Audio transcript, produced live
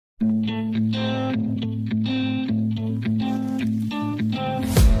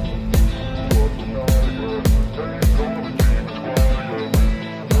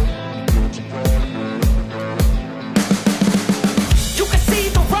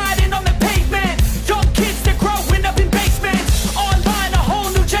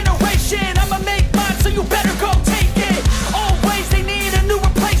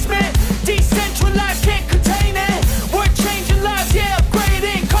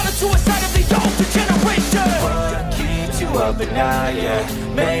night,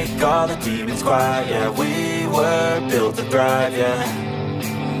 yeah. Make all the demons quiet, yeah. We were built to thrive,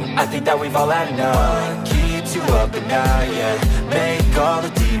 yeah. I think that we've all had enough. What keeps you up at night, yeah. Make all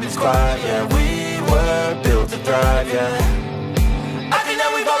the demons quiet, yeah. We were built to thrive, yeah.